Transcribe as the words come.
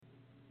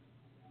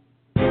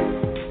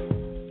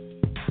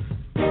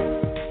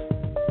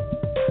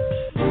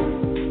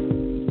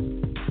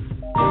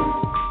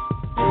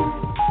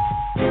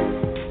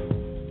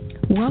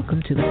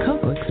to the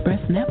Coco Express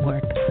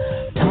Network.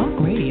 Talk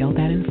radio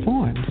that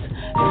informs.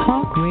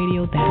 Talk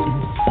radio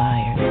that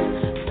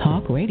inspires.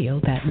 Talk radio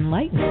that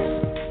enlightens.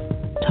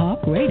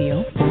 Talk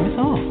radio for us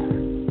all.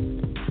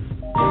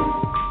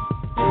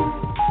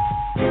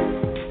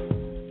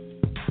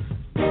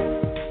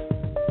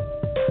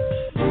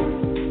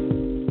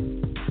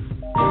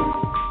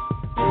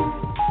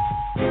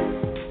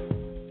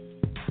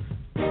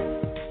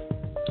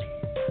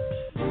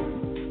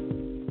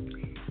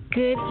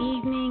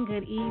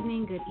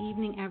 Good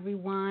evening,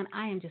 everyone.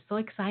 I am just so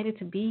excited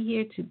to be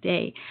here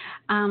today.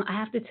 I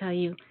have to tell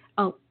you,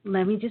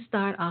 let me just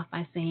start off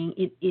by saying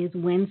it is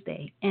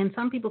Wednesday, and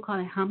some people call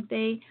it hump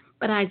day,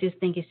 but I just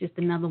think it's just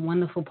another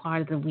wonderful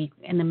part of the week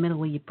in the middle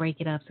where you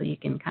break it up so you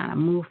can kind of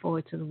move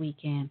forward to the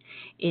weekend.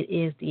 It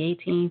is the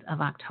 18th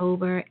of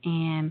October,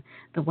 and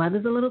the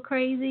weather's a little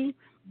crazy,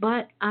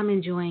 but I'm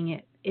enjoying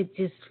it. It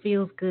just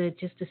feels good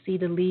just to see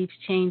the leaves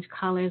change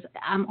colors.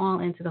 I'm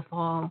all into the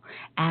fall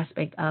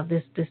aspect of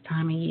this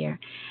time of year.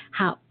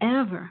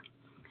 However,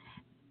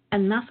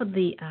 enough of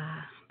the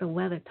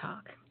weather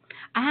talk.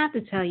 I have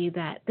to tell you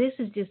that this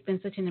has just been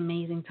such an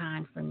amazing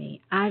time for me.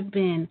 I've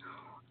been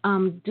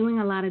doing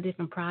a lot of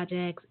different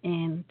projects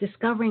and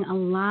discovering a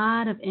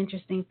lot of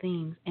interesting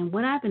things. And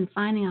what I've been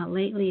finding out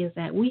lately is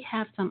that we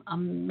have some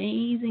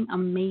amazing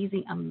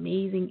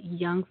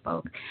young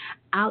folk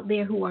out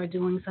there who are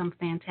doing some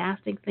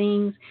fantastic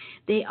things.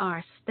 They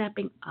are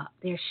stepping up.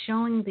 They're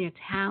showing their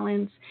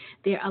talents.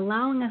 They're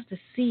allowing us to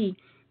see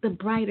the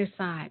brighter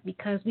side,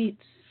 because we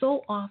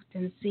so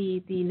often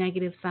see the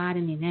negative side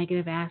and the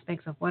negative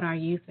aspects of what our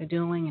youth are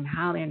doing and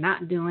how they're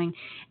not doing.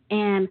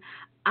 And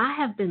I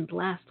have been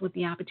blessed with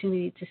the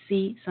opportunity to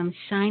see some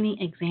shining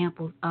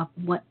examples of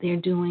what they're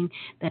doing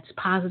that's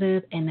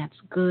positive and that's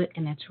good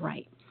and that's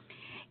right.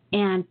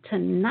 And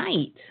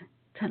tonight,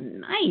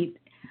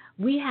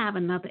 we have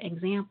another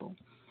example.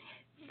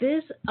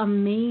 This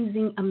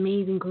amazing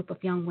group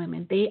of young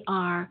women, they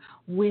are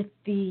with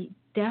the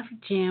Def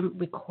Jam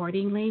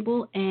recording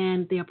label,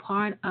 and they're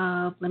part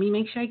of, let me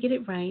make sure I get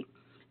it right,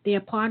 they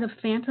are part of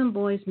Phantom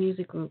Boyz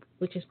Music Group,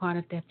 which is part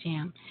of Def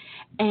Jam.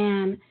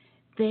 And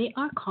they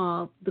are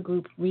called the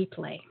group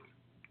Riplay.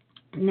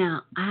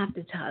 Now, I have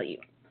to tell you,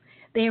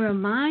 they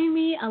remind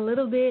me a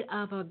little bit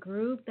of a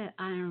group that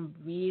I am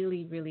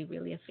really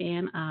a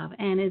fan of,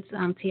 and it's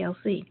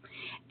TLC.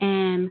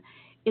 And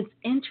it's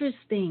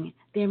interesting.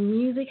 Their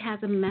music has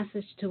a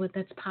message to it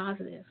that's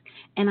positive.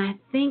 And I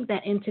think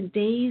that in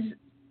today's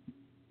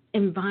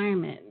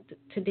environment,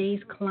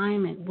 today's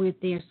climate, where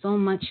there's so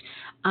much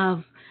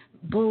of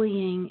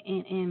bullying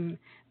and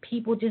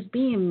people just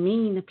being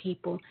mean to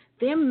people,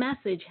 their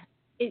message,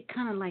 it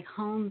kind of like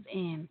hones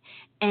in.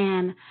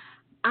 And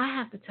I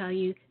have to tell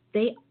you,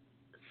 they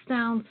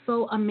sound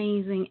so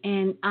amazing,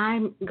 and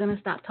I'm going to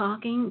stop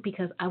talking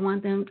because I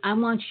want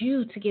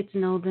you to get to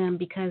know them,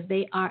 because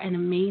they are an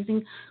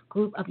amazing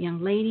group of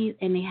young ladies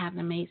and they have an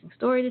amazing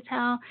story to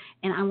tell,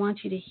 and I want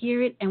you to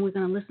hear it, and we're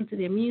going to listen to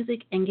their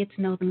music and get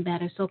to know them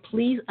better. So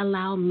please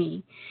allow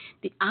me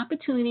the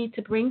opportunity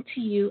to bring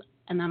to you,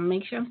 and I'm going to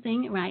make sure I'm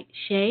saying it right,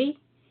 Shaye,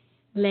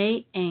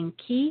 Lay, and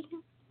Key,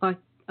 or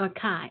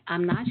Kai.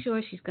 I'm not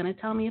sure. She's going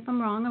to tell me if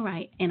I'm wrong or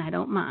right, and I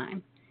don't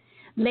mind.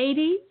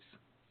 Ladies.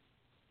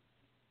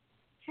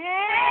 Hey!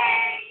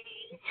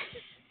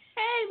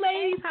 Hey,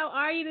 ladies. How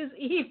are you this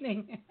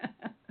evening?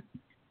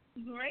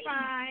 Great.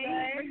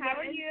 Fine. How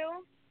are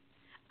you?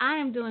 I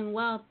am doing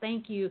well,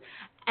 thank you.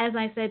 As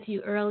I said to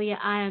you earlier,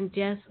 I am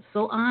just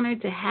so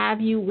honored to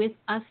have you with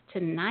us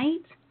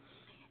tonight.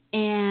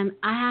 And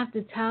I have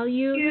to tell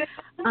you,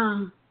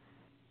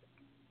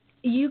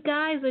 you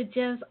guys are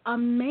just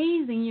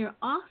amazing. You're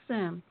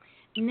awesome.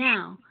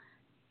 Now,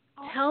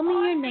 tell me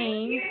your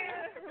names.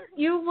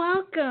 You're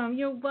welcome.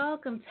 You're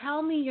welcome.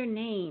 Tell me your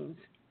names.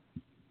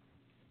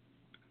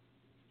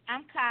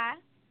 I'm Kai.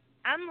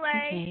 I'm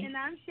Lay. Okay. And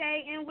I'm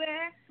Shaye. And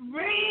we're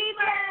Riplay.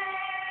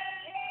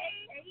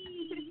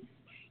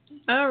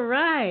 All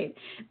right.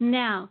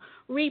 Now,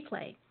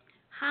 Riplay,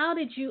 how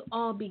did you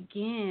all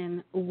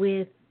begin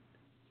with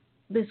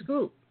this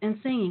group and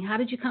singing? How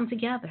did you come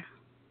together?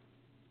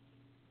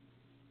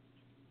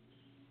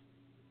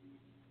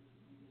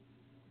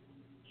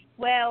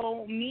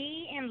 Well,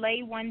 me and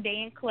Lay one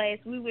day in class,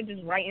 we were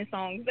just writing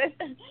songs.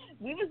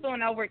 We was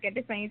doing our work at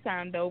the same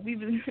time, though. We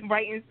was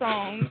writing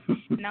songs,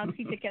 and our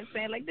teacher kept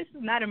saying, like, this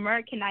is not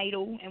American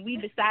Idol, and we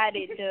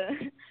decided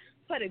to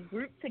put a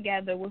group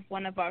together with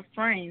one of our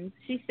friends.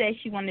 She said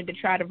she wanted to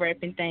try the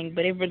rapping thing,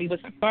 but it really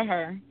wasn't for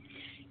her.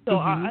 So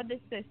our other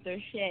sister,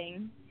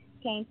 Shaye,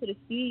 came to the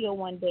studio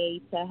one day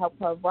to help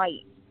her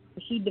write.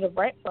 She did a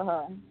rap for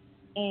her,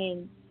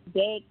 and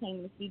Dad came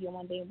in the studio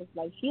one day and was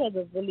like, she has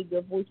a really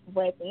good voice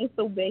for rapping. It's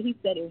so bad he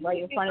said it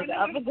right in front of the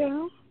other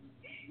girl.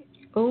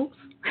 Oops.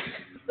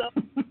 So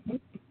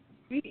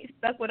we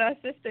stuck with our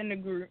sister in the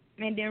group,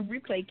 and then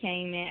Riplay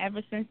came, and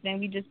ever since then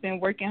we just been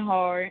working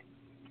hard,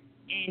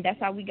 and that's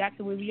how we got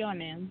to where we are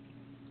now.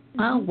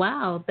 Oh,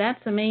 wow,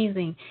 that's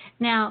amazing.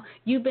 Now,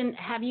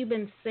 have you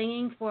been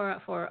singing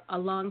for a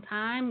long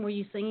time? Were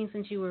you singing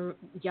since you were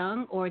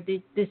young, or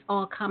did this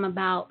all come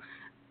about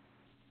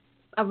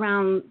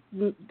around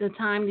the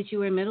time that you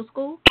were in middle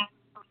school?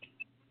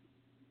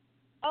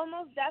 Oh,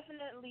 most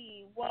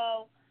definitely.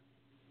 Well,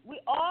 we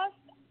all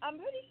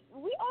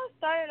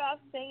started off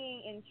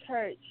singing in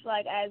church,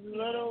 like as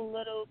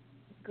little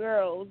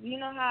girls. You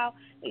know how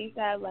they used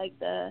to have like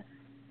the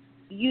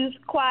youth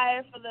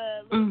choir for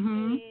the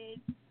little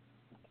kids.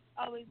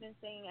 Always been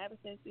singing ever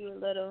since we were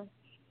little.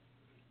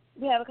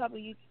 We have a couple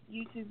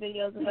YouTube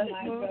videos of us.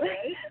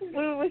 We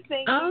were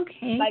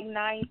singing like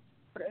 9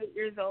 or 8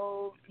 years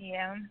old.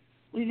 Yeah,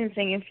 we've been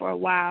singing for a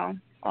while,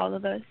 all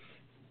of us.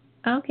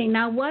 Okay,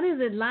 now what is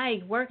it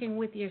like working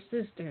with your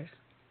sisters?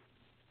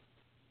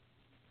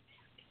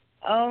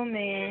 Oh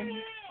man,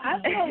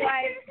 I feel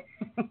like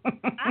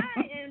I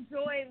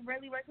enjoy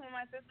really working with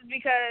my sisters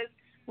because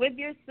with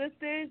your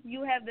sisters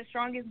you have the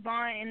strongest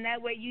bond, and that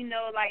way you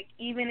know, like,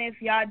 even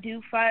if y'all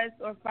do fuss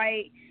or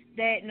fight,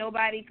 that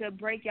nobody could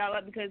break y'all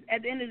up, because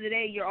at the end of the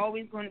day we're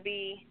always going to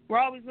be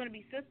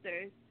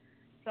sisters.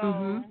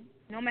 So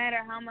no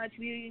matter how much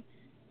we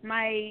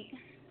might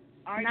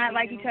not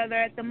like each other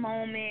at the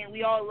moment,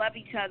 we all love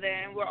each other,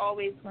 and we're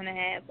always going to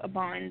have a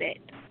bond that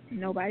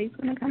nobody's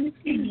going to come and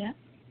see. Yeah.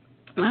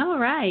 All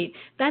right,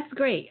 that's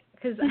great,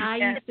 because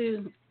I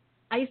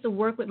used to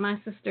work with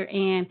my sister,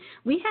 and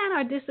we had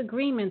our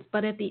disagreements,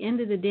 but at the end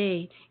of the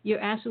day, you're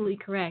absolutely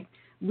correct.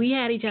 We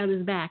had each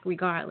other's back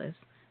regardless.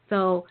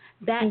 So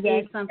that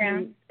is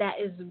something that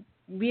is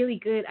really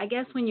good. I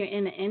guess when you're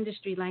in the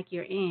industry like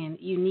you're in,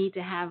 you need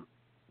to have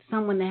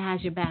someone that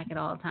has your back at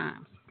all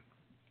times.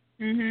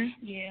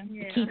 Yeah.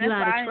 To keep you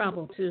out of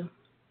trouble too.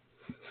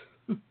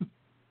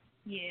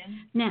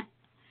 Yeah.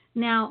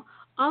 Now,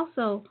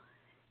 also,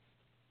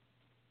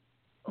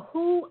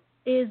 who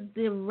is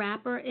the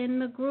rapper in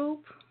the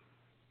group?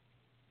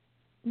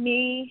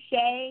 Me,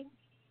 Shaye.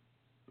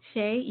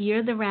 Shaye,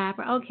 you're the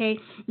rapper. Okay,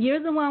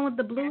 you're the one with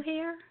the blue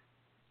hair?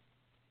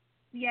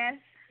 Yes.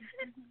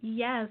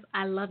 Yes,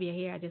 I love your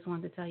hair. I just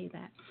wanted to tell you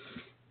that.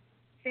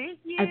 Thank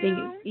you. I think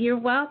you're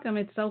welcome.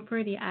 It's so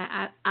pretty.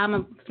 I'm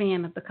a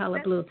fan of the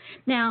color blue.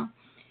 Now,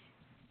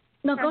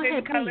 no, go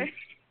ahead, color. please.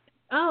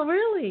 Oh,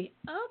 really?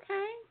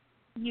 Okay.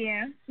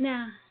 Yeah.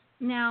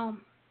 Now,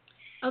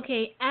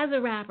 okay. As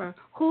a rapper,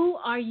 who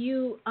are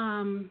you?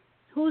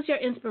 Who's your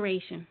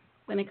inspiration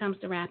when it comes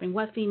to rapping?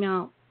 What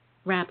female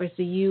rappers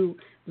do you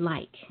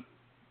like?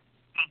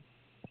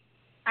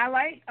 I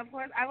like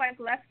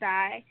Left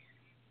Eye.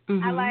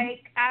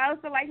 I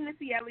also like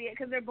Missy Elliott,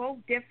 because they're both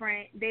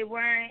different. They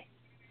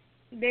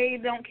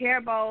don't care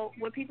about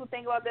what people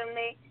think about them.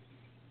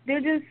 They're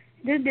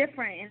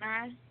different, and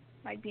I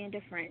like being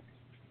different.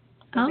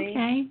 So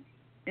okay.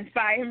 They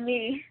inspire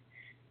me.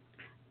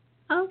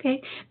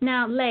 Okay.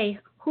 Now, Lay,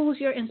 who's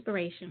your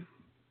inspiration?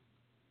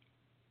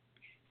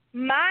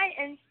 My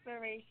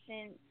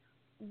inspiration,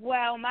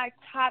 my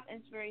top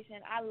inspiration,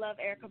 I love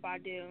Erykah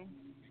Badu.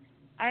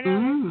 I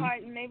know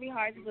it's maybe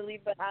hard to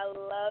believe, but I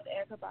love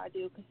Erykah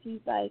Badu because she's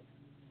like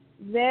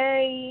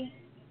very,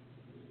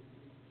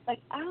 like,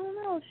 I don't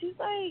know, she's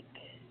like,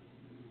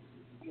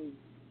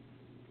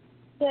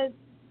 she has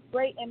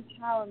great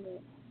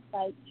empowerment.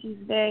 Like, she's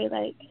very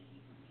like,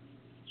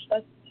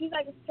 she's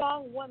like a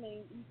strong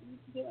woman.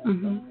 You get what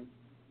I'm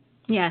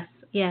saying?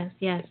 Yes.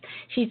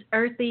 She's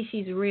earthy,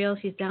 she's real,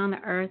 she's down to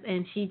earth,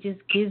 and she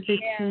just gives it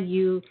to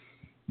you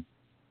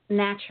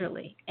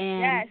naturally.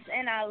 And yes,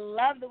 and I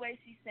love the way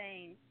she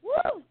sings.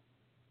 Woo!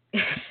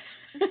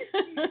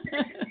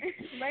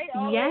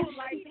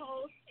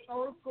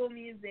 Old school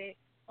music,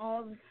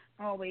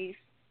 always.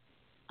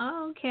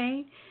 Oh,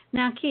 okay.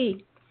 Now,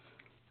 Key,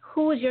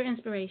 who is your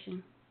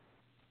inspiration?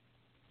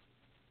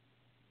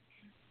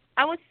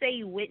 I would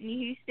say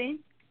Whitney Houston.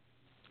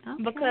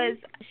 Okay. Because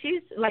she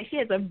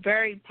has a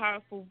very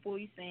powerful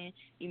voice and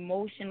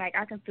emotion. Like,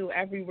 I can feel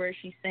every word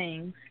she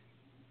sings.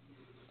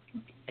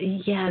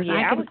 Yes,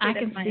 I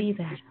can see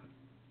that.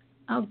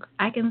 Oh,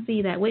 I can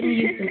see that. Whitney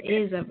Houston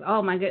is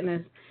oh my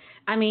goodness.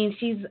 I mean,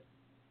 she's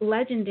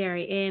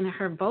legendary, and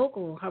her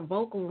vocal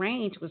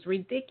range was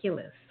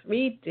ridiculous.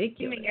 You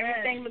make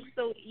everything look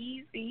so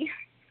easy.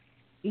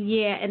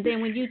 Yeah, and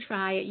then when you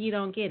try it, you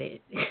don't get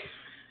it.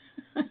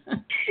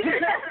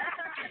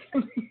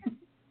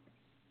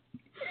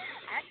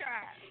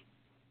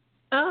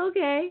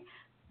 Okay.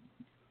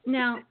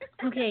 Now,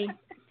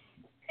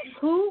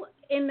 who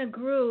in the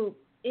group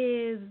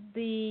is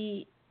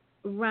the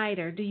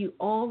writer? Do you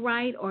all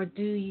write, or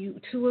do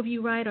two of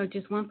you write, or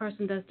just one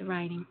person does the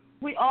writing?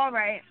 We all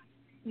write.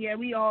 Yeah,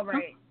 we all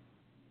write.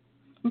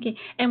 Okay.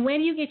 And where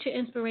do you get your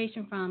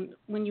inspiration from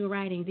when you're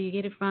writing? Do you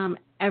get it from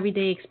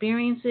everyday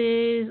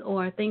experiences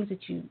or things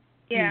that you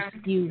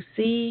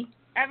see?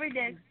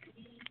 Everyday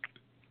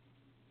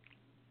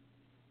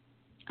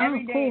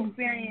cool.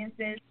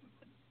 experiences.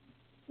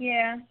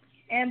 Yeah,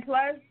 and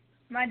plus,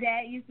 my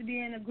dad used to be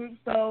in a group,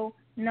 so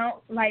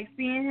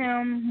seeing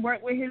him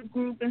work with his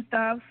group and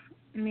stuff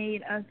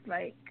made us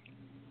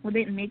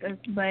didn't make us,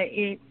 but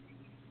it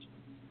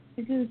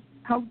just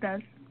helped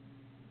us.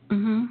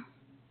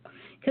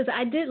 Because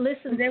I did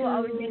listen they were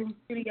always in the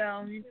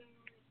studio.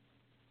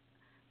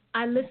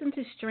 I listened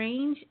to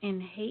Strange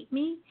and Hate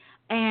Me,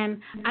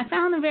 and I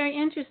found it very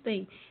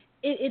interesting.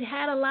 It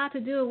had a lot to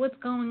do with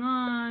what's going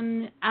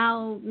on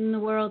out in the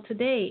world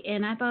today,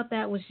 and I thought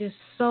that was just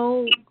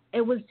so. It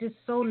was just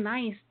so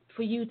nice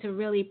for you to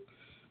really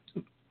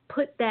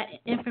put that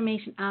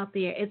information out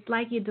there. It's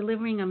like you're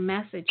delivering a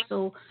message.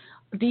 So,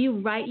 do you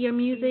write your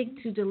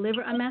music to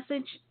deliver a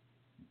message?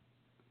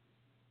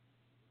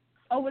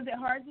 Oh, was it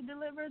hard to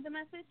deliver the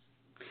message?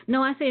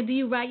 No, I said, do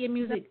you write your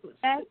music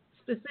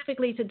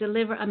specifically to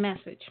deliver a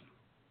message?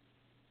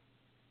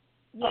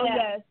 Yeah. Oh,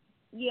 yes.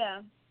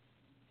 Yeah.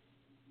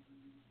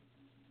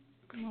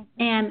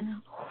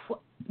 And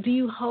do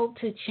you hope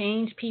to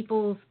change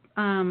people's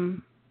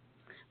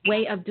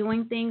way of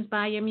doing things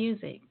by your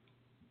music?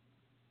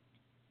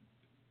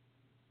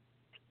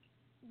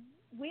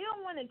 We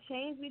don't want to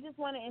change. We just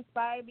want to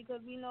inspire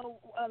because we know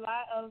a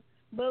lot of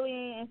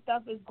bullying and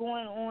stuff is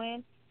going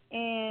on.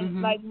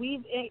 And, like,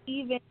 we've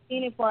even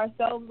seen it for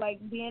ourselves, like,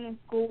 being in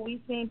school.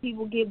 We've seen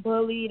people get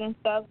bullied and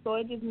stuff. So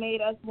it just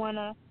made us want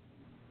to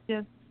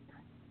just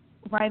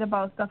write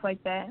about stuff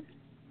like that.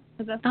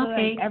 Because I feel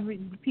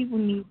like people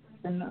need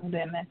to know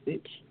that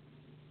message.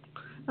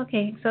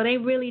 Okay, so they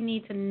really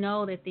need to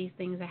know that these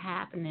things are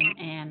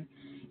happening.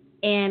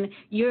 And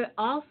you're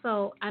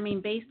also, I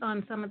mean, based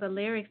on some of the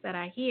lyrics that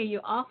I hear,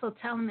 you're also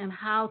telling them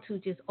how to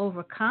just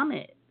overcome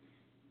it.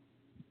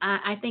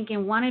 I think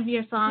in one of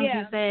your songs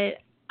you said,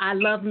 I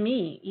love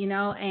me, you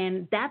know,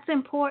 and that's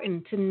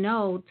important to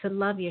know, to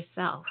love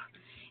yourself.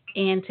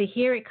 And to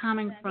hear it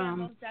coming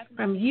from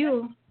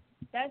you.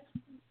 That's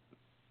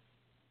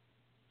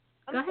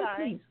Go ahead,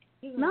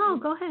 please. No,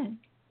 go ahead.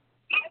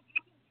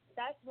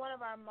 That's one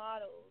of our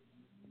mottos.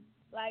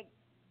 Like,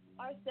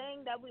 our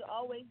saying that we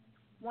always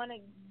want to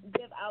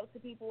give out to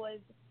people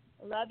is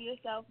love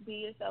yourself, be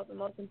yourself, and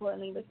most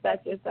importantly,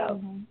 respect yourself.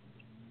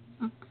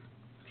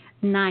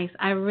 Nice.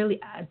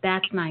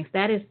 That's nice.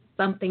 That is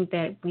something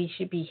that we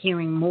should be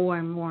hearing more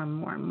and more and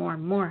more and more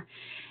and more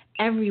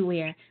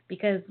everywhere,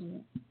 because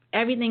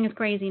everything is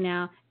crazy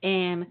now,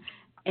 and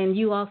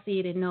you all see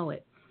it and know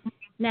it.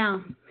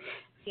 Now,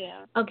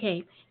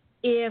 okay,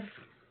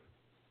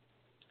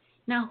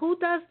 now who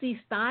does these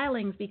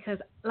stylings? Because,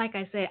 like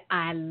I said,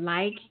 I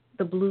like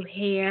the blue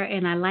hair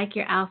and I like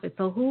your outfit.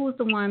 So who's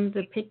the one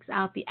that picks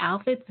out the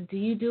outfits? Do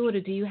you do it,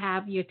 or do you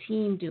have your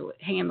team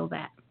handle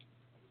that?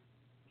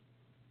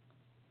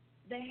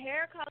 The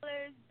hair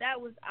colors, that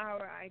was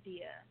our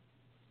idea.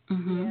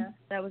 Yeah,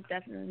 that was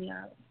definitely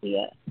our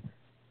idea.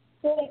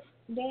 That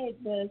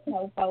does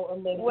help out a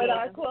little with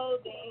our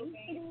clothing.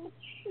 He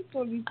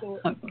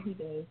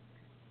does.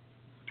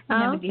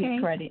 Never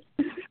gives credit.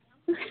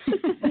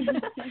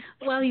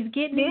 Well, he's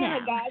getting it now.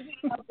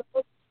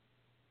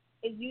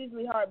 It's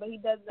usually hard, but he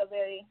does a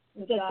very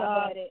good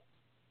job at it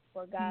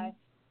for a guy.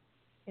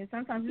 And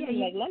sometimes he's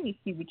like, let me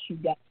see what you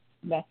got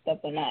messed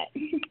up or not.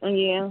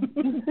 Yeah.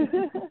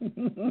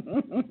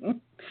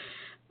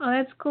 Oh,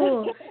 that's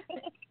cool.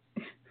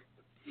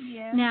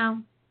 Yeah.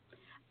 Now,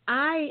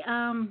 I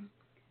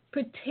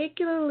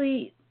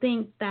particularly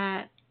think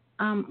that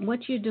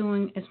what you're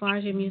doing as far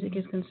as your music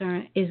is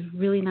concerned is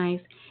really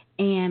nice,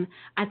 and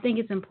I think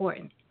it's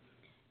important.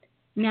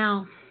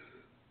 Now,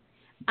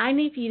 I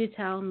need for you to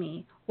tell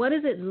me, what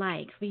is it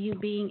like for you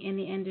being in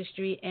the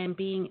industry and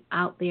being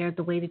out there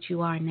the way that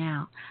you are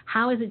now?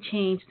 How has it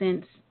changed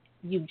since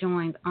you've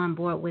joined on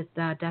board with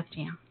Def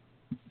Jam?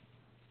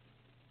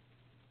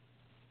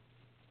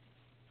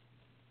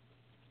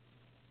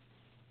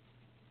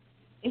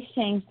 It's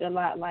changed a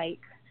lot. Like,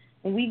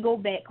 when we go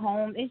back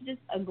home, it's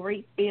just a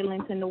great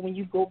feeling to know when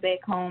you go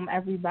back home,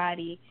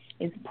 everybody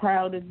is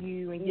proud of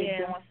you and you're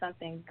doing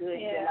something good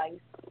in your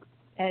life.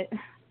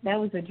 That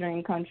was a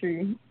dream come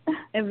true.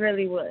 It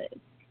really was.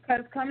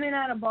 Because coming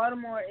out of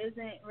Baltimore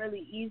isn't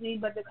really easy,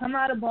 but to come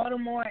out of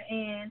Baltimore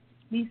and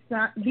be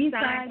signed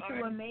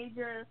to a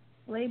major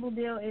label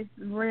deal is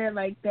rare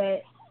like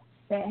that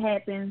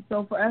happens.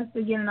 So for us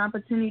to get an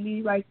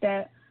opportunity like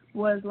that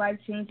was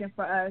life-changing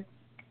for us.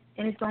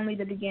 And it's only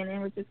the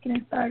beginning. We're just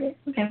getting started.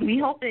 And we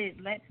hope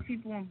it lets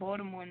people in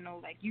Baltimore know,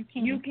 like, you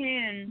can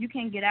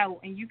get out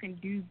and you can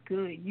do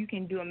good. You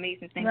can do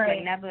amazing things. Right.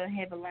 Like, never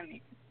have a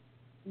limit.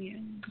 Yeah.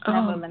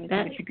 Never a limit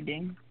to what you can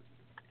do.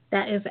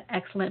 That is an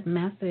excellent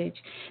message.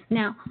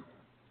 Now,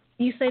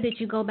 you say that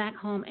you go back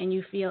home and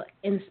you feel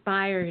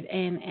inspired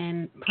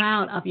and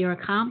proud of your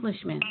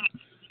accomplishments.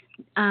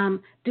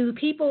 Do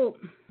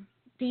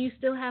you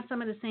still have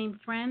some of the same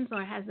friends,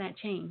 or has that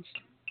changed?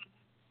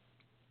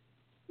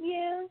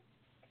 Yeah,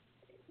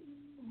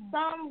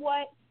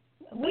 somewhat.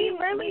 We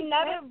never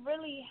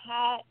really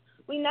had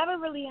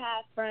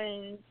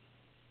friends.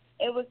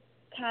 It was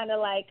kind of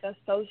like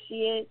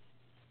associates,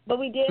 but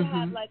we did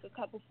have like a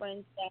couple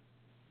friends that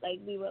like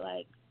we were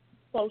like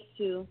close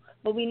to,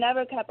 but we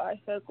never kept our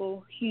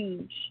circle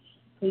huge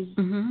because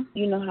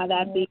you know how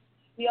that be.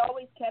 We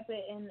always kept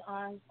it in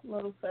our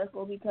little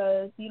circle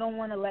because you don't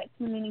want to let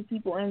too many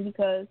people in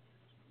because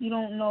you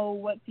don't know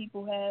what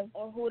people have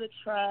or who to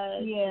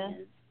trust. Yeah.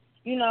 And,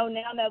 you know,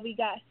 now that we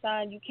got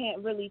signed, you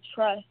can't really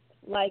trust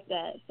like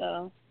that.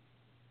 So,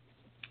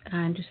 I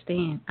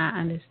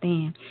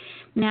understand.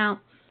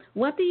 Now,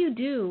 what do you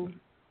do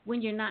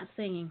when you're not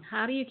singing?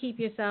 How do you keep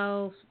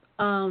yourself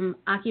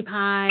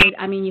occupied?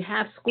 I mean, you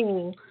have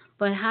school,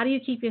 but how do you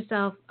keep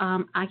yourself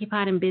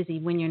occupied and busy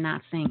when you're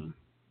not singing?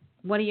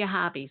 What are your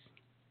hobbies?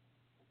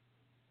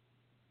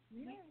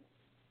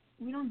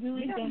 We don't do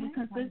anything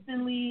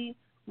consistently.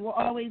 We're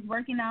always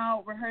working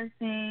out,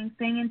 rehearsing,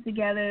 singing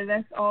together.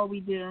 That's all we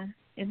do.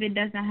 If it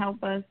doesn't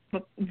help us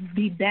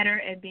be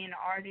better at being an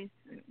artist,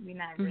 we're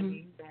not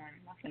really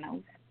doing nothing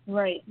else.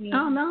 Right. Yeah.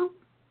 Oh, no?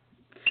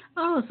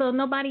 Oh, so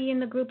nobody in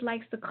the group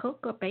likes to cook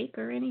or bake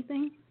or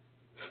anything?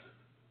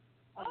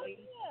 Oh, yeah.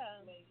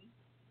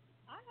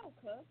 I don't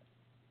cook.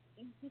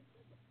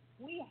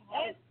 We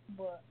have,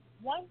 but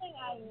one thing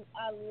I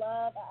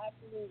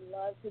absolutely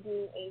love to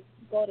do is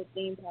go to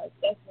theme parks.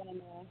 That's one of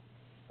my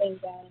things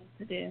I like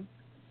to do.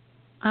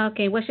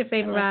 Okay, what's your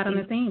favorite ride on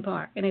the theme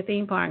park? In a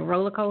theme park,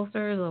 roller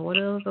coasters or what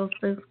are those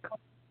things? I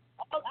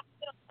get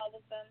on all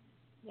of them.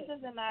 It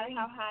doesn't matter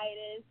how high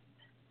it is.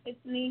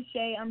 It's me,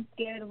 Shaye. I'm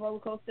scared of roller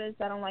coasters.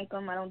 I don't like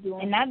them. I don't do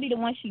them. And I'd be the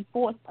one she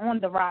forced on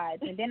the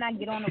rides. And then I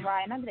get on the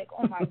ride, and I'd be like,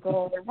 oh, my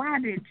God, why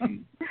did you?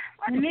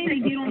 I made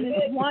me get on this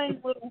one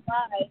little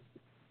ride,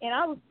 and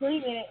I was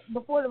screaming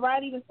before the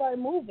ride even started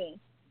moving.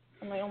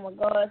 I'm like, oh, my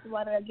God, so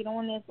why did I get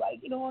on this? Like,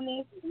 get on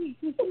this.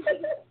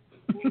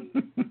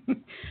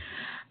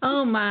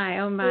 Oh my!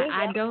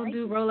 I don't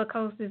do roller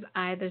coasters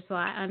either, so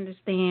I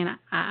understand.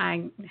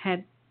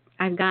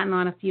 I've gotten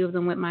on a few of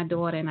them with my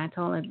daughter, and I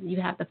told her, you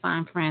have to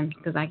find friends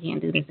because I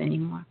can't do this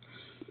anymore.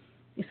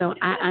 So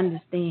I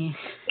understand.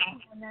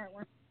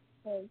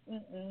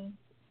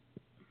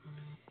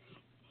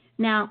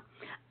 Now,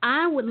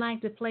 I would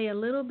like to play a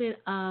little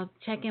bit of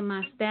Checking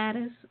My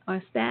Status,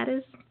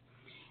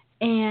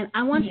 and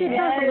I want you to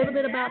tell us a little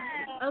bit about.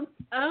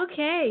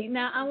 Okay,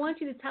 now I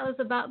want you to tell us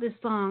about this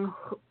song.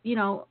 You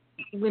know,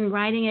 when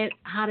writing it,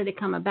 how did it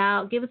come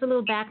about? Give us a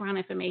little background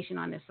information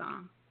on this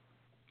song.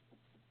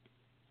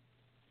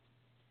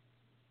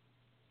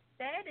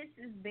 Status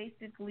is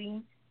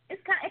basically,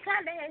 it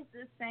kind of has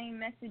the same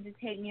message to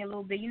take me a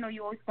little bit. You know,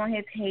 you're always going to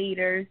have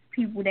haters,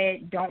 people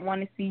that don't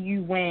want to see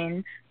you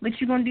win, but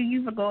you're going to do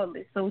you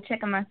regardless. So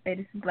Checking My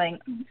Status is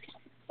like,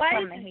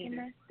 from the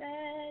haters.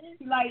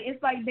 Like,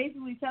 it's like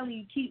basically telling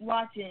you, keep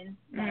watching.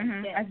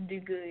 I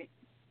do good.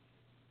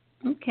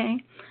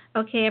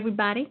 Okay,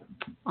 everybody.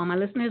 All my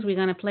listeners, we're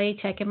going to play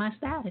Checking My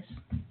Status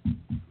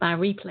by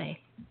Riplay.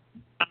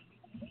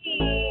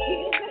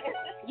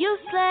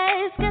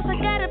 Useless, guess I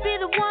gotta be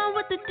the one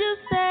with the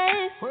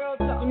deuces.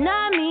 You know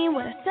I mean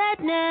what I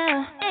said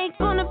now. Ain't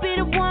gonna be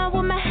the one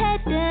with my head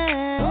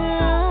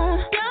down.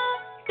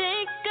 Don't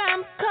think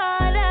I'm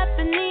caught up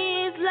in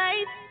these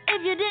lights.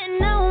 If you didn't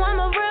know I'm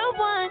a real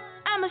one,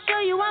 I'ma show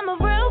you I'm a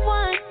real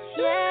one.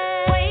 Yeah.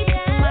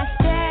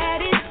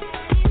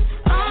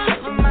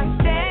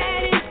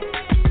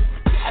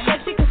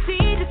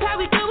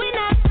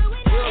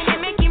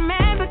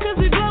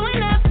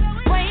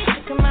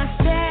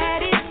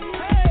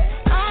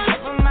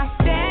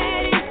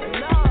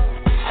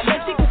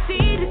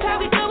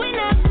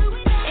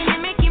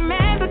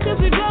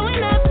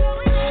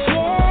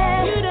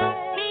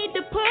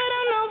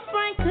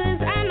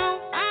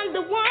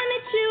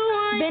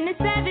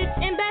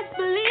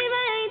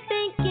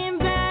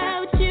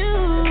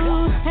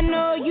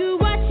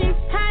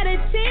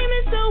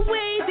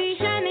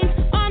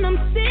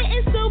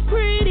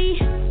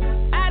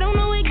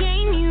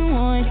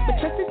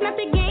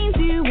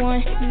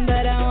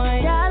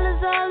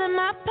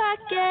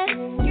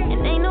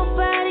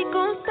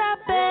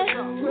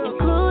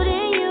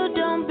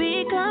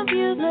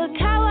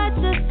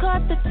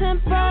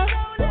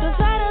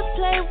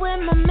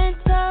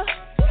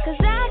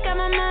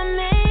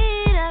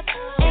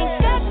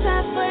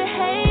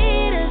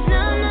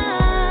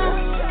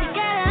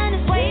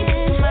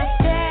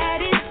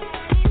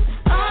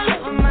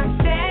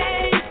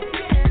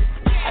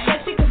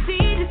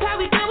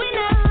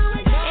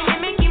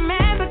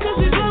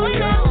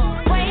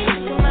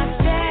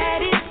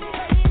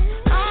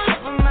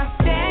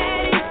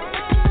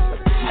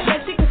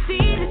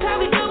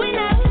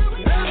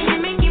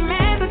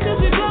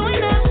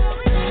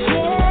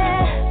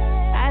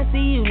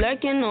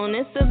 On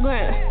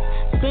Instagram,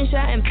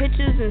 screenshotting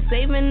pictures and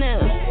saving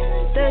them.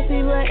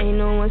 Thirsty, but ain't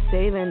no one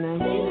saving them.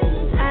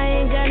 I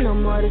ain't got no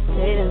more to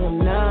say to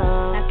them,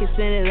 no. I can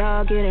send it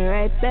all, get it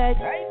right back.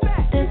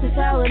 This is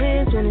how it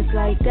is when it's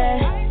like that.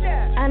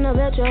 I know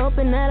that you're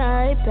hoping that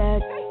I write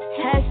back.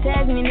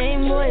 Hashtag me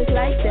name boys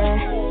like that.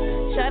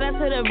 Shout out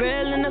to the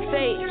real and the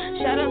fake.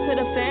 Shout out to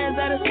the fans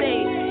out of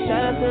state.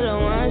 Shout out to the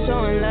ones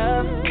showing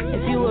love.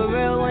 If you a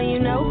real one, you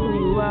know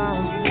who you are.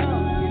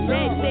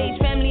 Backstage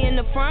family in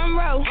the front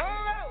row.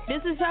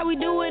 This is how we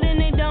do it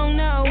and they don't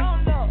know.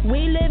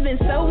 We living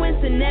so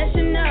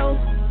international.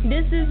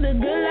 This is the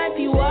good life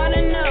you ought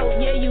to know.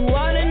 Yeah, you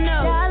ought to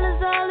know.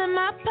 Dollars all in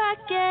my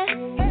pocket,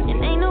 and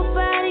ain't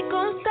nobody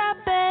gon' stop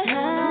it.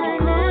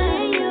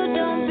 And you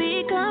don't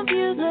be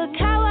confused. Look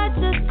how I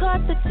just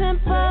caught the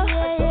tempo.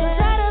 Don't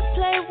try to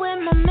play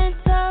with my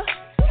mental,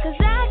 cause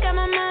I got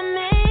my mind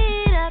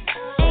made up.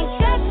 Ain't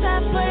got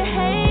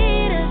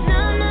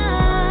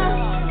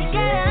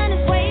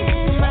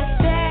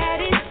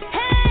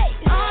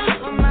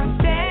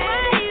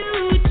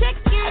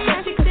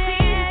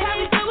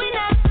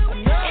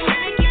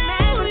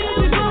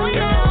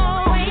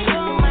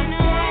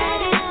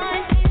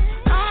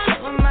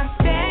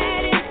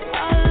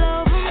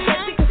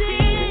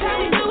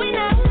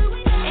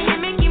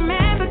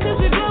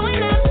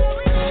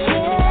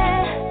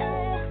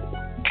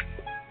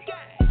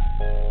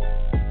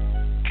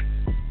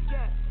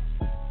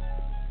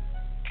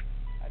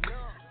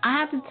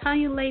tell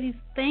you, ladies,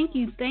 thank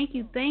you.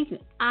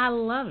 I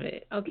love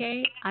it.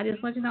 Okay, I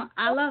just want you to know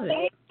I love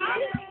it.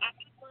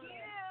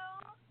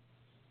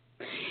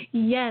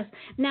 Yes.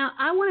 Now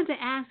I wanted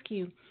to ask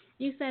you.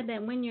 You said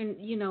that when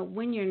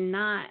you're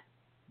not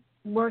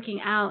working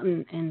out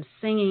and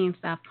singing and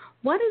stuff,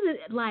 what is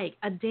it like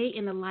a day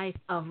in the life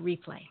of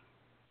Riplay?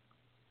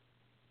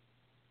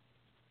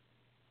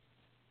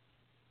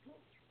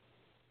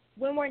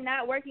 When we're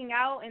not working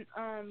out and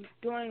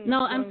doing.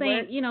 No, I'm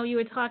saying, work. you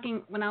were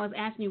talking when I was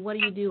asking you, what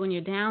do you do in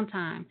your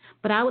downtime?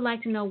 But I would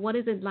like to know, what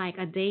is it like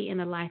a day in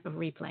the life of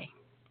Riplay?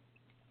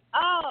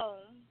 Oh,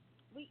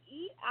 we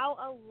eat out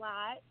a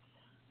lot.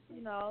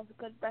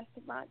 Good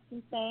restaurants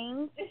and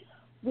things.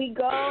 We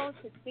go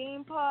to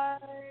theme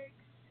parks.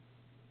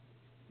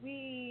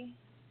 We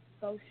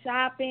go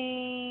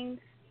shopping.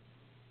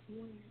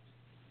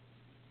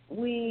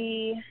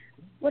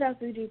 What else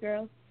do we do,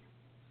 girls?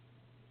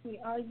 We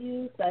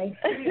argue.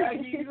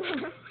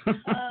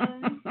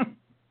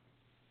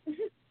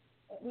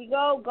 We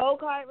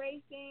go-kart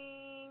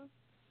racing.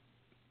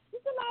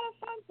 Just a lot of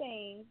fun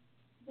things.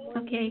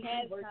 Okay.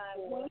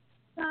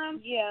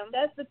 Yeah,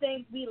 that's the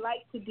things we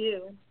like to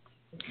do.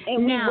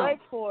 And we work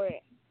for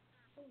it.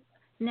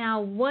 Now,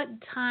 what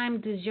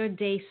time does your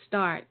day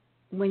start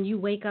when you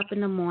wake up in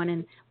the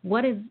morning?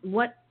 What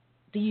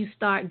do you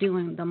start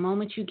doing the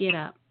moment you get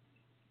up?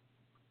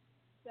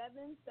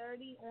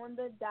 7:30 on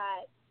the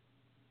dot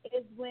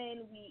is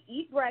when we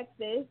eat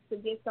breakfast to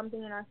get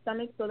something in our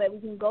stomach so that we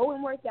can go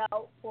and work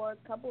out for a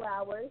couple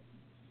hours.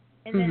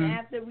 And then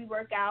after we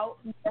work out,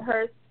 we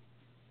rehearse.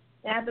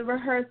 After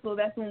rehearsal,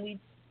 that's when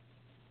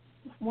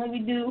we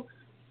do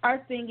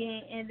our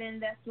singing, and then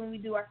that's when we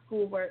do our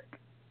schoolwork.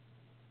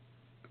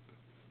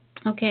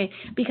 Okay,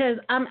 because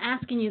I'm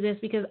asking you this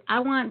because I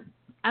want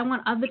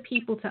other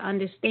people to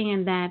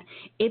understand that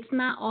it's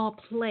not all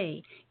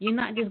play. You're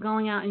not just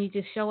going out and you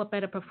just show up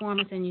at a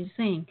performance and you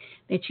sing.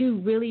 That you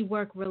really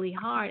work really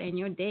hard and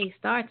your day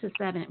starts at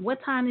 7.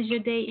 What time does your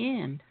day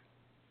end?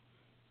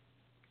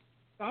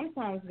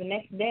 Sometimes the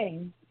next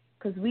day,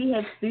 because we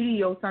have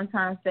studios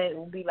sometimes that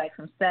will be like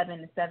from 7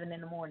 to 7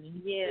 in the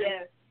morning. Yeah.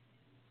 Yes.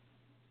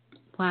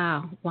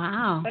 Wow.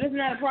 But it's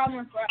not a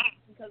problem for us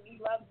because we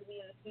love to be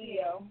in the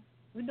studio.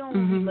 We're doing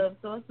what we love,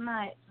 so it's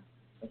not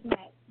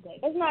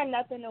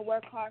nothing to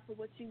work hard for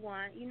what you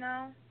want,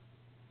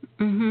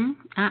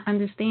 I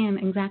understand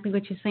exactly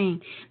what you're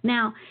saying.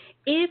 Now,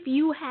 if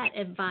you had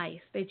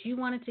advice that you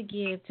wanted to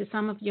give to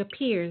some of your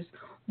peers,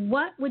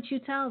 what would you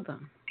tell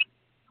them?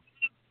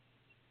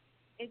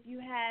 If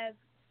you have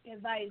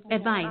advice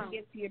to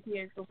give to your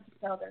peers, what would you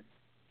tell them?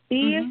 Be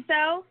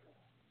yourself,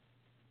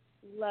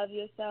 love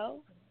yourself,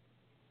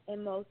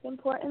 and most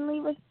importantly,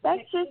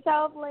 respect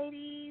yourself,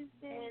 ladies.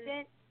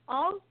 And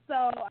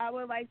also, I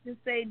would like to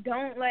say,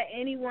 don't let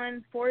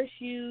anyone force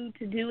you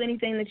to do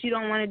anything that you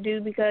don't want to do,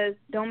 because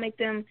don't make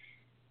them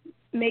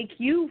make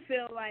you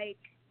feel like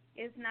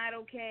it's not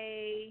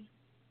okay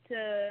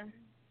to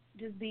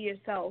just be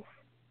yourself.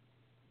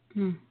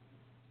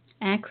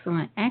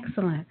 Excellent.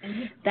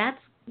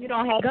 You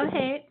don't have Go to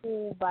ahead. Be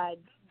cool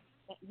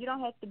you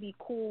don't have to be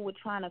cool with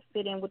trying to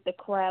fit in with the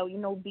crowd.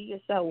 Be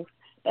yourself.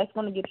 That's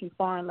going to get you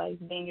far in life,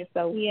 being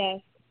yourself.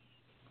 Yes.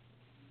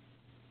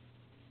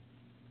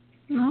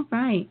 All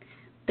right.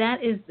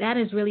 That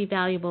is really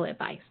valuable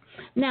advice.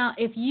 Now,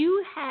 if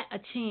you had a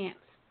chance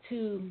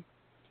to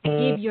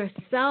give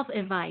yourself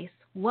advice,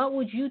 what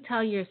would you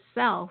tell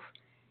yourself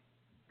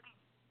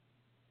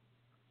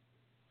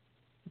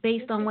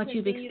based on what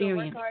you've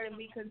experienced? Work hard and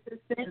be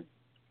consistent.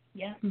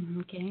 Yeah.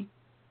 Okay.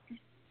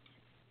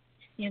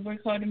 Yeah,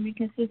 work hard and be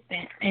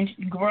consistent and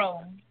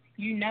grow.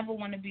 You never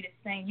want to be the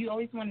same. You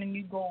always want a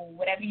new goal.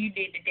 Whatever you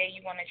did today,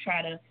 you want to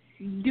try to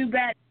do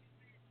better.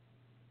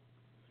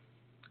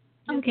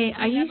 Okay.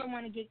 You never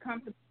want to get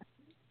comfortable.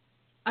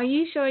 Are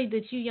you sure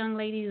that you young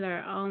ladies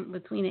are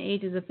between the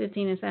ages of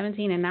 15 and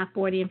 17 and not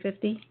 40 and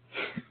 50?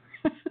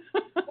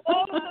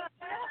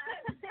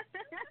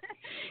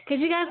 Because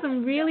you got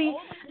some really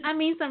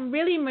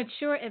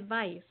mature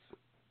advice.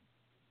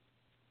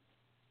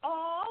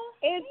 Oh,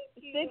 it's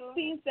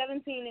 16,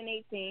 17, and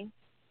 18.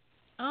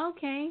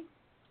 Okay.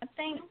 I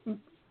think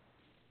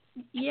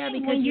because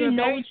when you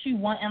know what you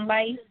want in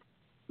life.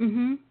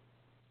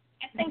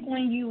 I think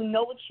when you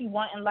know what you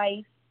want in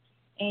life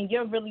and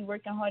you're really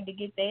working hard to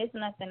get there, it's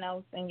nothing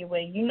else in your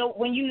way.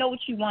 When you know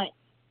what you want,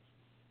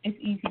 it's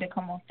easy to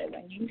come off that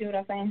way. You see what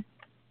I'm saying?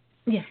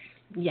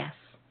 Yes.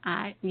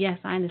 I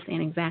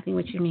understand exactly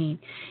what you mean.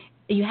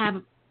 You have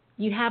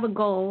a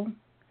goal,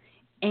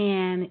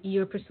 and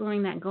you're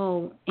pursuing that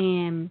goal,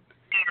 and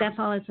that's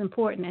all that's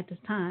important at this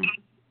time.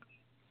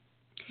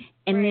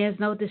 And there's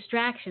no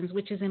distractions,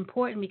 which is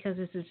important because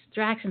it's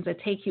distractions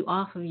that take you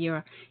off of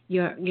your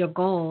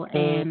goal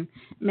and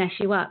mess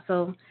you up.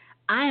 So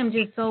I am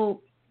just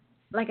so,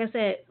 like I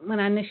said, when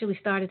I initially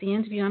started the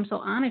interview, I'm so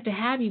honored to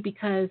have you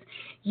because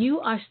you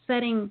are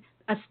setting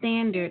a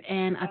standard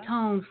and a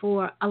tone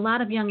for a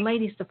lot of young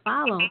ladies to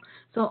follow.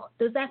 So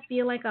does that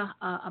feel like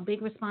a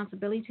big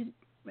responsibility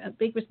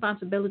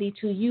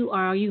to you, or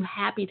are you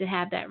happy to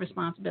have that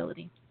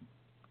responsibility?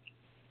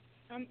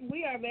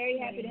 We are very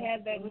happy to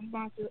have that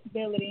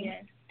responsibility.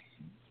 Yes.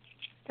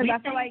 Because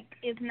I feel like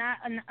it's not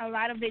a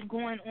lot of it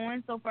going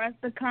on, so for us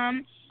to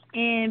come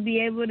and be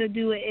able to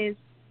do it is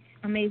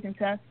amazing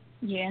to us.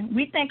 Yeah,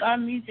 we think our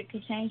music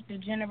could change the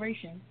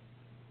generation.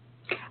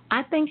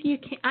 I think you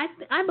can.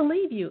 I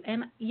believe you,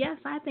 and yes,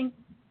 I think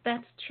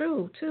that's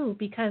true too.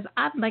 Because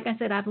like I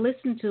said, I've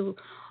listened to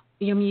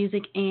your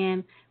music,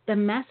 and the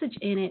message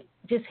in it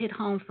just hit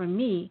home for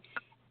me,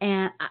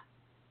 and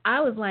I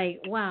was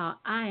like, wow,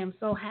 I am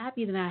so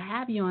happy that I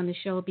have you on the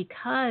show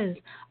because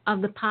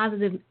of the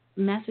positive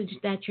message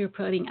that you're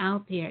putting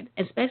out there,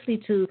 especially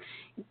to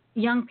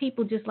young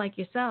people just like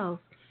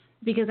yourself,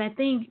 because I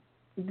think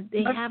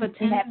they have a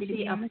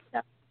tendency of.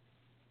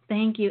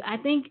 Thank you. I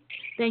think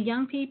that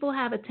young people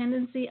have a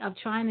tendency of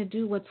trying to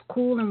do what's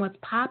cool and what's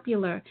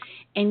popular,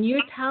 and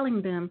you're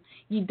telling them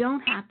you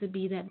don't have to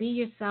be that. Be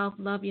yourself,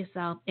 love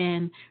yourself,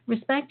 and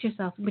respect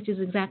yourself, which is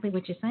exactly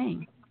what you're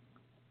saying.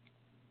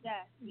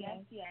 Yes.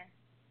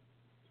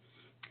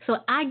 So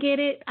I get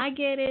it.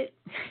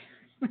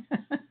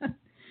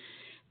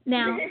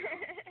 Now,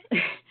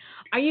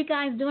 are you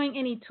guys doing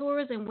any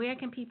tours, and where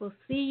can people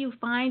see you,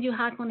 find you?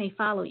 How can they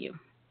follow you?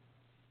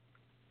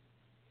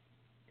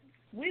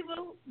 We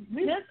will.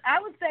 I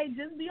would say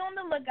just be on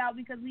the lookout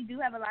because we do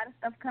have a lot of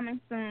stuff coming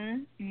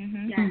soon.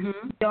 Mm-hmm. Yeah,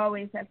 we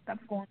always have stuff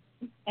going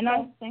on. And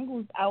our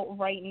single's out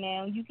right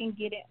now. You can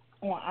get it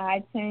on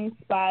iTunes,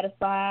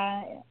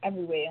 Spotify,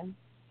 everywhere.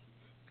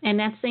 And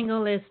that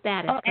single is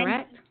Status,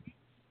 correct?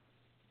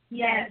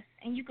 Yes,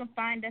 and you can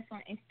find us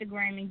on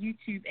Instagram and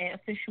YouTube at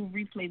Official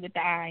Replay with the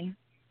I.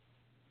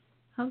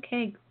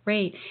 Okay,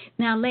 great.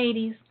 Now,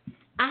 ladies,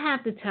 I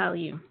have to tell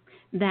you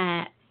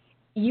that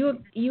you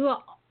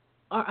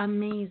are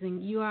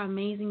amazing. You are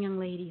amazing young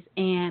ladies,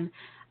 and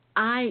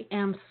I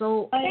am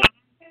so.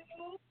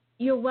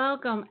 You're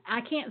welcome.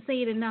 I can't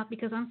say it enough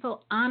because I'm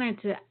so honored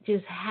to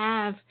just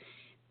have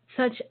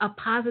such a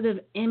positive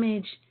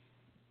image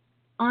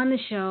on the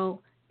show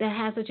that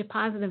has such a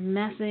positive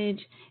message.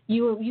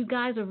 You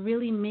guys are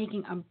really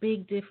making a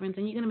big difference,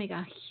 and you're going to make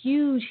a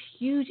huge,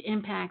 huge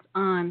impact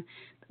on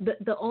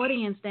the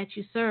audience that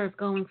you serve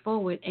going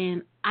forward.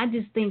 And I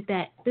just think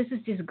that this is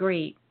just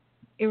great.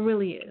 It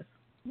really is.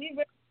 We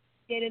really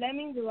appreciate it. That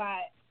means a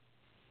lot.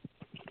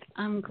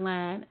 I'm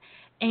glad.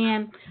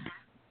 And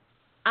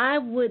I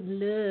would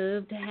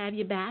love to have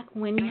you back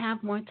when you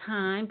have more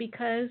time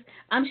because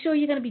I'm sure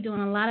you're going to be doing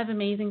a lot of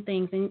amazing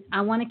things, and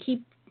I want to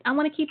keep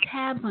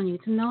tabs on you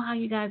to know how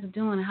you guys are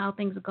doing and how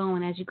things are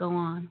going as you go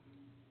on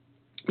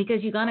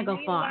because you're going to go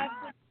far.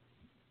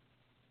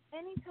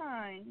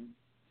 Anytime.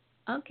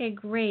 Okay,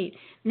 great.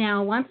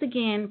 Now, once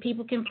again,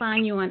 people can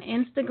find you on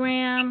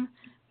Instagram,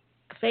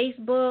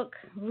 Facebook,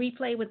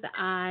 Replay with the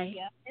I,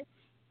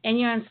 and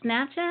you're on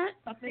Snapchat?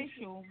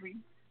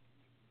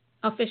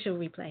 Official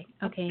Replay.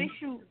 Okay.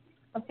 Official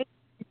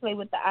Replay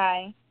with the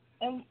I.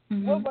 And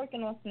we're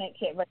working on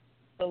Snapchat right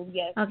now, so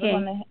yes, we're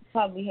going to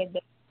probably head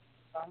there.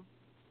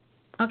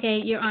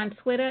 Okay, you're on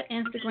Twitter,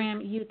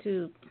 Instagram,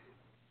 YouTube.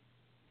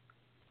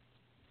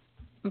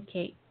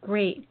 Okay,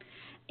 great.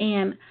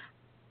 And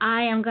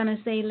I am going to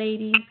say,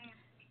 ladies,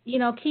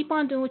 keep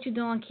on doing what you're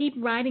doing. Keep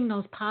writing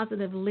those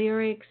positive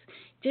lyrics.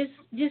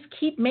 Just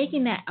keep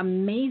making that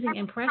amazing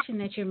impression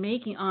that you're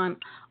making on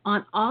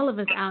all of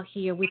us out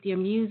here with your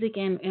music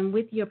and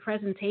with your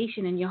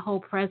presentation and your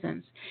whole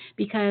presence,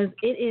 because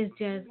it is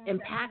just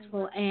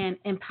impactful and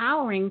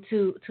empowering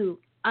to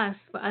us,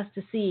 for us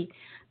to see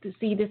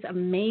this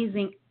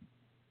amazing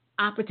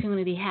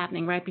opportunity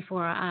happening right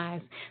before our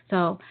eyes.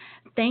 So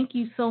thank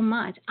you so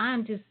much.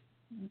 I'm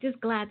just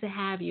glad to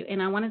have you,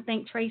 and I want to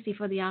thank Tracy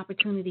for the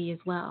opportunity as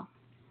well.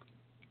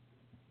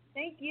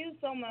 Thank you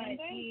so much. Thank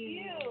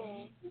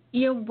you.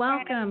 You're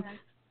welcome.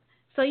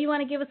 So you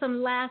want to give us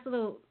some last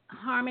little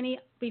harmony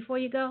before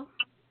you go?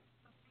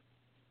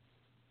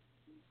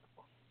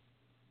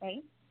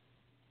 Right.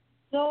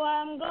 So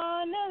I'm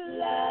gonna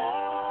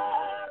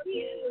love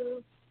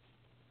you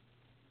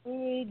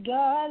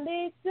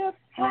regardless of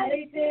how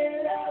they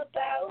feel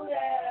about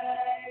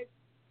us.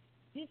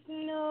 Just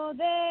know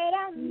that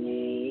I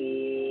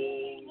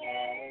mean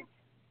it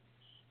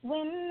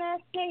when I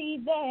say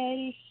that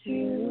it's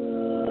true.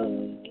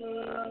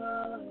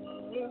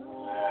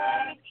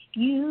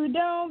 You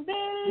don't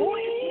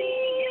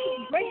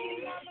believe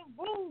breaking all the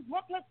rules.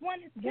 1 + 1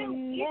 is 2.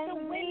 It's a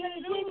win or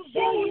lose.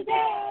 Show you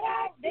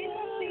that they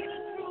don't see the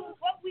truth.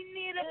 What we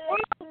need to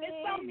prove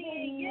is on me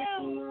and you.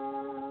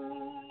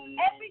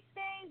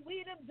 Everything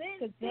we'd have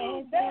been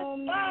through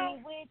thus far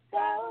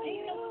without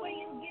ain't no way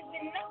I'm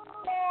giving up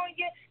on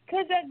you,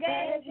 'cause I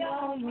got it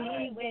on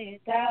me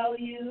without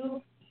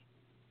you.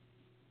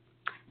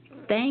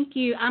 Thank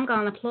you. I'm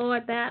going to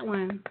applaud that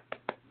one.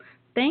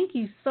 Thank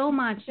you so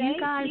much. You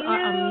guys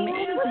are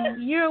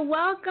amazing. You're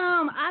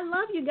welcome. I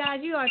love you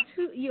guys. You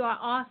are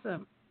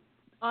awesome.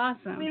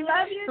 Awesome. We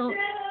love you too.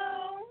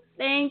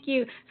 Thank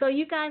you. So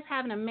you guys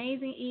have an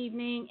amazing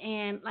evening,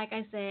 and like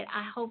I said,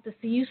 I hope to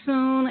see you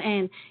soon,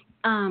 and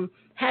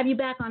have you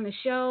back on the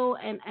show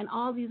and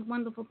all these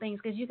wonderful things,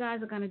 because you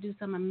guys are going to do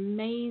some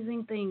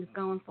amazing things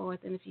going forward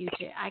in the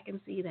future. I can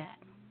see that.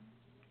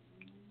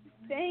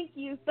 Thank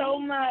you so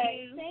much.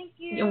 Thank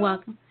you. You're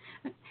welcome.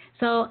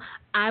 So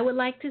I would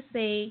like to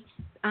say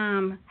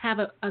have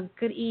a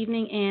good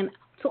evening. And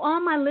to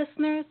all my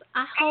listeners,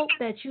 I hope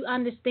that you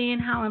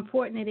understand how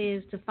important it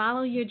is to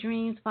follow your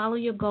dreams, follow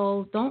your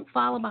goals. Don't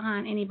follow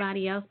behind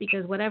anybody else,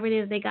 because whatever it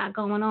is they got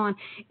going on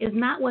is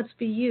not what's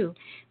for you.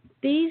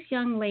 These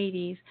young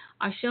ladies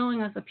are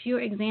showing us a pure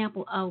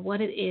example of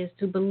what it is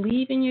to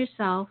believe in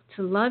yourself,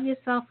 to love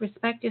yourself,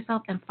 respect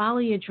yourself, and follow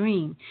your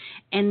dream,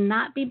 and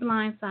not be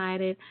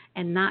blindsided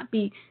and not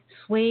be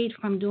swayed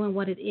from doing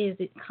what it is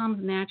that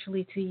comes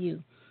naturally to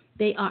you.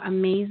 They are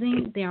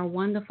amazing, they are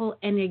wonderful,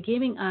 and they're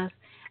giving us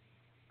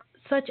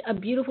such a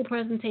beautiful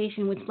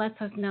presentation, which lets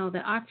us know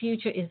that our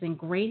future is in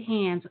great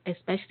hands,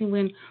 especially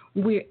when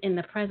we're in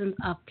the presence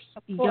of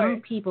young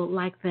people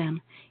like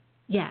them.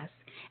 Yes.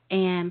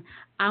 And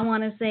I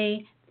want to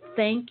say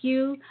thank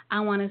you. I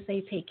want to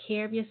say take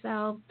care of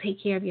yourself.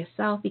 Take care of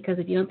yourself, because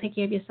if you don't take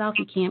care of yourself,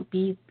 you can't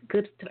be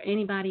good to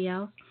anybody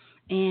else.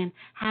 And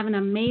have an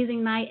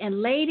amazing night.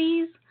 And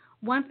ladies,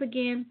 once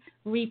again,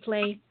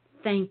 Replay,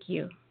 thank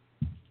you.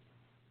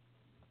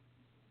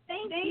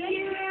 Thank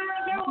you.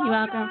 You're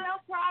welcome. No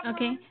problem.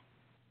 Okay.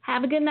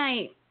 Have a good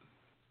night.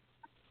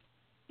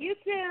 You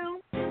too.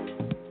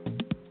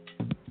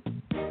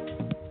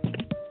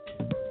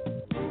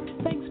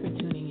 Thanks for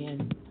tuning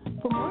in.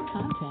 For more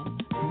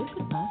content,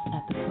 visit us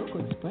at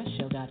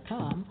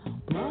thecocoexpressshow.com,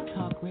 blog